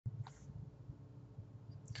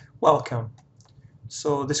Welcome.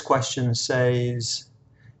 So this question says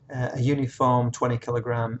a uniform 20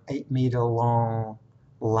 kilogram, 8-meter long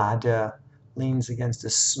ladder leans against a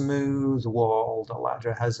smooth wall. The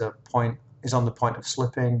ladder is on the point of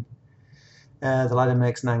slipping. The ladder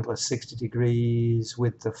makes an angle of 60 degrees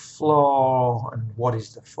with the floor. And what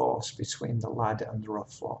is the force between the ladder and the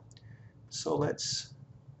rough floor? So let's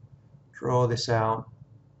draw this out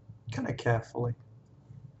kind of carefully.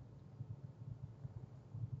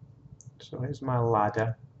 So here's my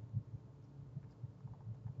ladder.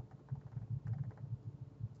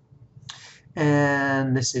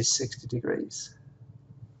 And this is 60 degrees.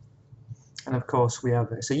 And of course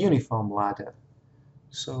it's a uniform ladder.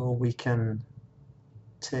 So we can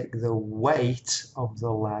take the weight of the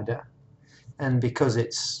ladder, and because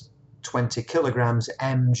it's 20 kilograms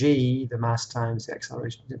mg, the mass times the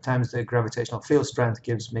acceleration times the gravitational field strength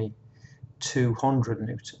gives me 200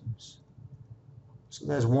 newtons. So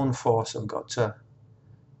there's one force I've got to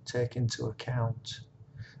take into account.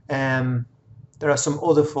 There are some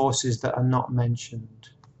other forces that are not mentioned.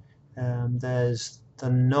 There's the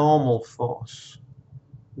normal force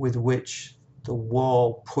with which the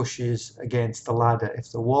wall pushes against the ladder.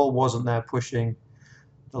 If the wall wasn't there pushing,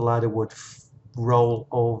 the ladder would roll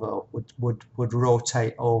over, would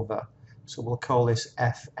rotate over. So we'll call this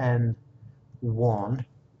Fn1.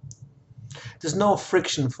 There's no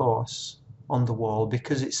friction force on the wall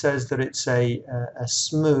because it says that it's a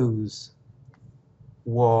smooth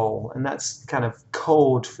wall, and that's kind of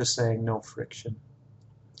code for saying no friction.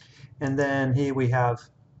 And then here we have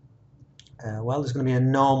there's going to be a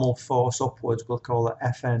normal force upwards. We'll call it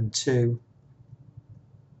Fn2,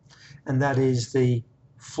 and that is the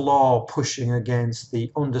floor pushing against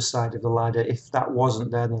the underside of the ladder. If that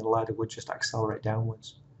wasn't there, then the ladder would just accelerate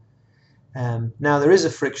downwards. Now there is a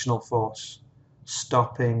frictional force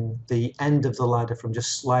stopping the end of the ladder from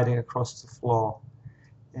just sliding across the floor,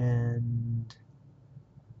 and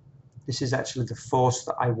this is actually the force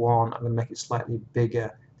that I want. I'm going to make it slightly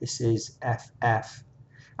bigger. This is FF.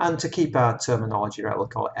 And to keep our terminology right, we'll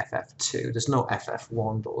call it FF2. There's no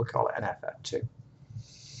FF1, but we'll call it an FF2.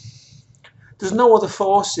 There's no other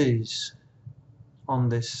forces on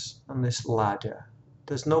this ladder.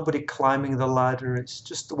 There's nobody climbing the ladder. It's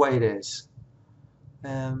just the way it is.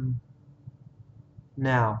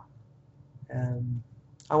 Now,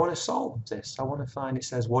 I want to solve this. I want to find, it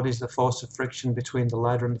says, what is the force of friction between the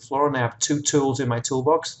ladder and the floor? And I have two tools in my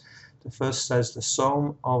toolbox. The first says the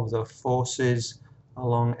sum of the forces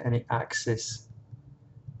along any axis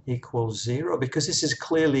equals 0, because this is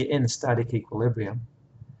clearly in static equilibrium.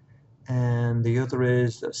 And the other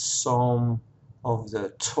is the sum of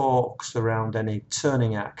the torques around any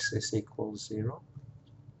turning axis equals 0.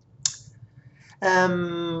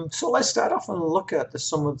 So let's start off and look at the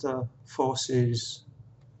sum of the forces.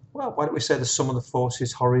 Well, why don't we say the sum of the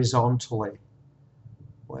forces horizontally?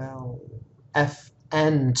 Well,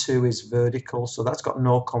 Fn2 is vertical, so that's got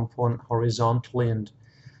no component horizontally, and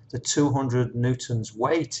the 200 newtons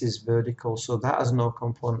weight is vertical, so that has no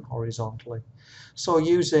component horizontally. So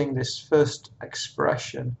using this first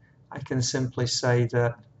expression, I can simply say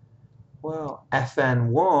that, well,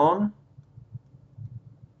 Fn1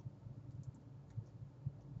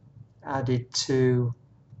 added to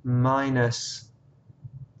minus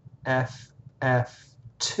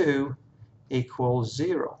Ff2 equals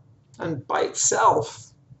 0. And by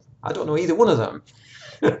itself, I don't know either one of them.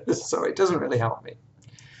 So it doesn't really help me.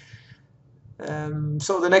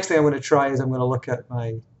 So the next thing I'm going to try is I'm going to look at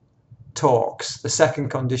my torques, the second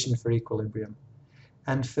condition for equilibrium.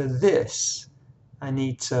 And for this, I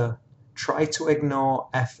need to try to ignore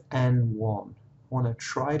Fn1. I want to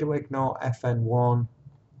try to ignore Fn1.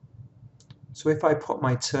 So if I put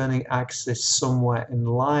my turning axis somewhere in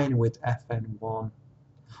line with Fn1,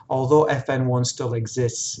 although Fn1 still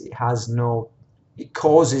exists, it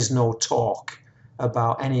causes no torque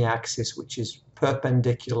about any axis which is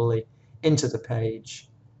perpendicularly into the page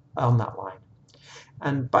on that line.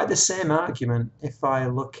 And by the same argument, if I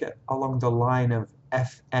look at along the line of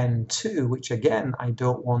Fn2, which again I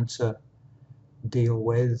don't want to deal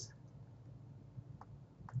with,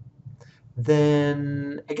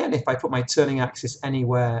 then again, if I put my turning axis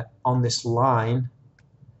anywhere on this line,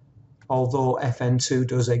 although Fn2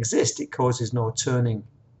 does exist, it causes no turning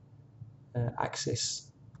axis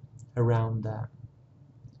around there.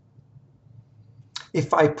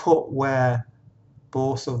 If I put where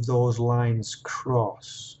both of those lines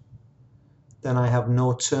cross, then I have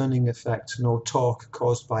no turning effect, no torque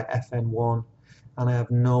caused by Fn1, and I have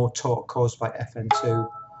no torque caused by Fn2,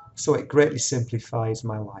 so it greatly simplifies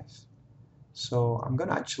my life. So I'm going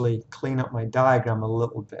to actually clean up my diagram a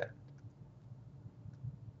little bit.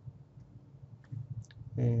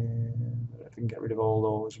 And I can get rid of all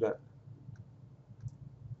those, but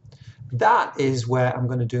that is where I'm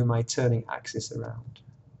going to do my turning axis around.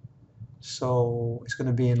 So it's going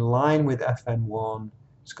to be in line with Fn1,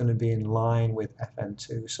 it's going to be in line with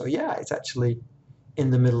Fn2. So yeah, it's actually in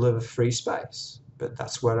the middle of a free space, but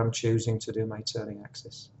that's where I'm choosing to do my turning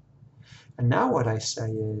axis. And now what I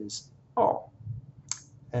say is,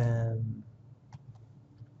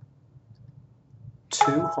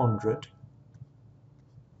 200.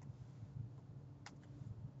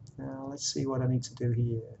 Now let's see what I need to do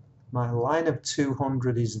here. My line of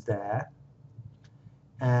 200 is there,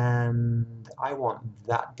 and I want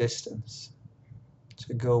that distance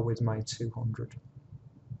to go with my 200.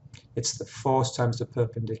 It's the force times the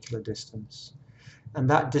perpendicular distance. And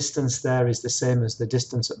that distance there is the same as the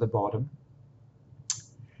distance at the bottom.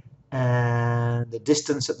 And the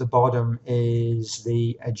distance at the bottom is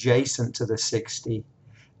the adjacent to the 60.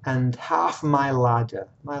 And half my ladder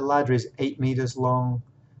is 8 meters long,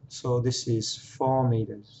 so this is 4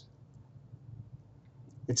 meters.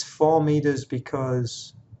 It's 4 meters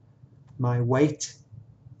because my weight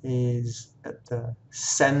is at the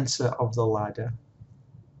center of the ladder.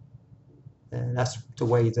 And that's the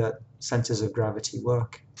way that centers of gravity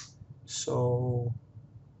work. So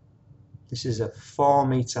this is a 4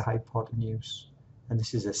 meter hypotenuse, and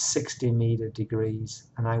this is a 60 meter degrees,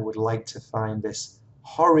 and I would like to find this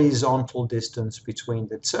horizontal distance between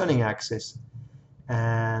the turning axis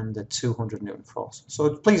and the 200 Newton force.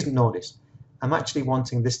 So please notice, I'm actually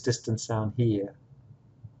wanting this distance down here,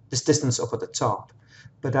 this distance up at the top,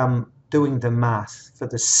 but I'm doing the math for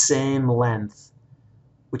the same length,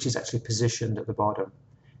 which is actually positioned at the bottom.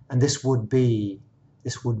 And this would be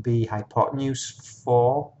hypotenuse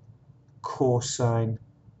 4 cosine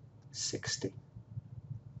 60.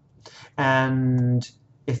 And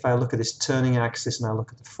if I look at this turning axis and I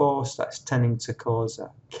look at the force, that's tending to cause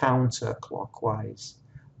a counterclockwise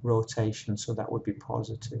rotation, so that would be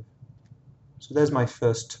positive. So there's my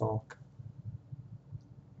first torque.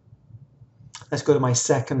 Let's go to my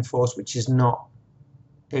second force, which is not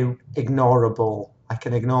ignorable. I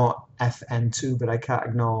can ignore Fn2, but I can't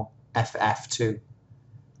ignore Ff2.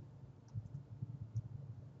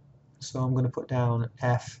 So I'm going to put down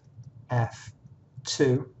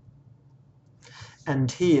Ff2.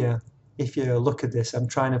 And here, if you look at this, I'm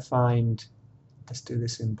trying to find, let's do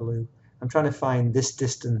this in blue, I'm trying to find this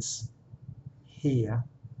distance here.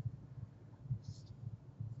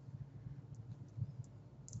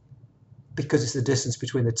 Because it's the distance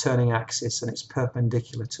between the turning axis and it's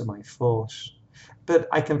perpendicular to my force. But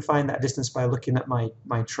I can find that distance by looking at my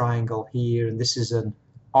triangle here, and this is an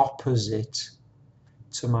opposite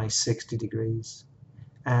to my 60 degrees.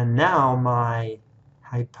 And now my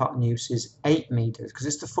hypotenuse is 8 meters, because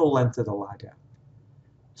it's the full length of the ladder.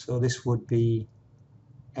 So this would be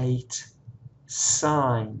 8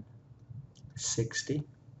 sine 60.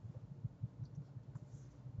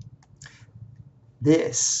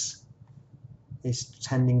 This is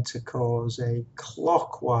tending to cause a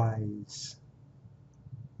clockwise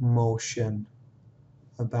motion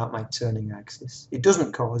about my turning axis. It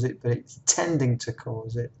doesn't cause it, but it's tending to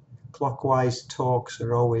cause it. Clockwise torques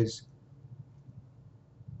are always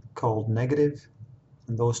called negative,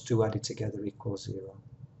 and those two added together equal 0.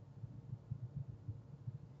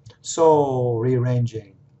 So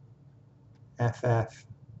rearranging,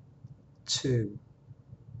 Ff2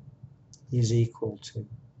 is equal to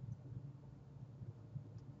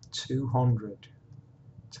 200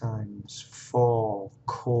 times 4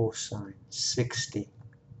 cosine 60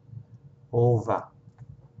 over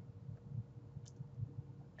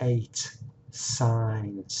 8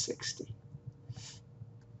 sine 60.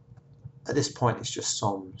 At this point it's just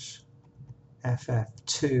sums.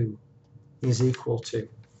 Ff2 is equal to.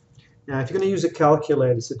 Now if you're going to use a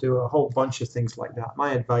calculator to do a whole bunch of things like that,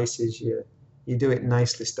 my advice is you do it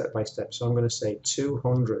nicely step by step. So I'm going to say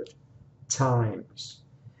 200 times,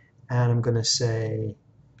 and I'm going to say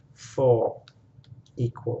 4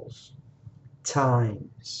 equals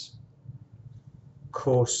times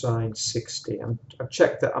cosine 60. I've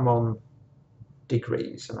checked that I'm on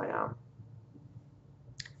degrees, and I am.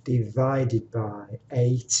 Divided by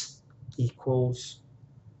 8 equals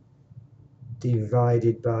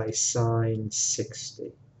divided by sine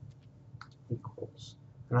 60 equals.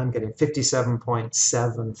 And I'm getting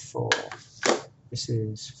 57.74. This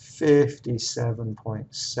is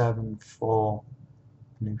 57.74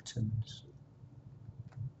 newtons.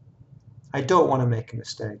 I don't want to make a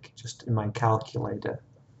mistake just in my calculator,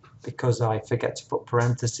 because I forget to put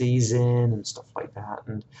parentheses in and stuff like that.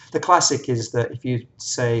 And the classic is that if you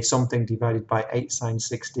say something divided by 8 sine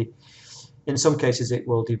 60, In some cases it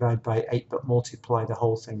will divide by 8 but multiply the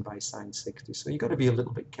whole thing by sine 60. So you've got to be a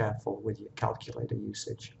little bit careful with your calculator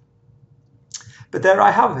usage. But there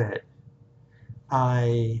I have it.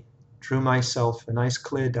 I drew myself a nice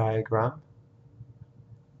clear diagram.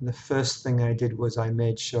 The first thing I did was I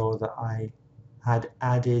made sure that I had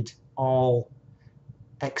added all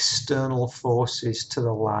external forces to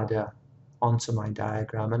the ladder onto my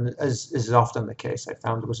diagram, and as is often the case, I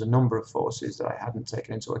found there was a number of forces that I hadn't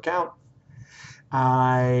taken into account.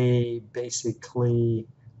 I basically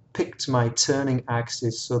picked my turning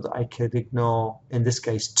axis so that I could ignore, in this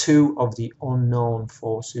case, 2 of the unknown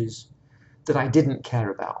forces that I didn't care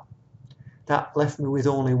about. That left me with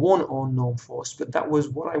only 1 unknown force, but that was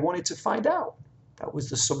what I wanted to find out. That was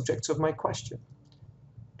the subject of my question.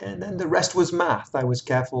 And then the rest was math. I was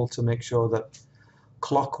careful to make sure that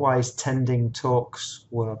clockwise tending torques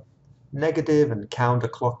were negative and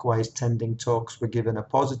counterclockwise tending torques were given a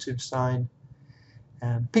positive sign.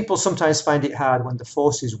 People sometimes find it hard when the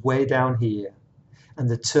force is way down here and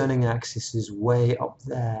the turning axis is way up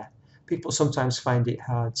there. People sometimes find it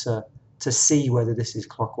hard to see whether this is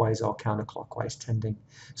clockwise or counterclockwise tending.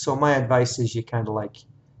 So my advice is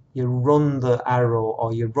you run the arrow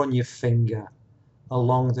or you run your finger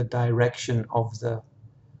along the direction of the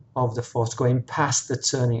force going past the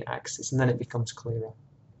turning axis, and then it becomes clearer.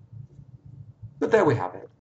 But there we have it.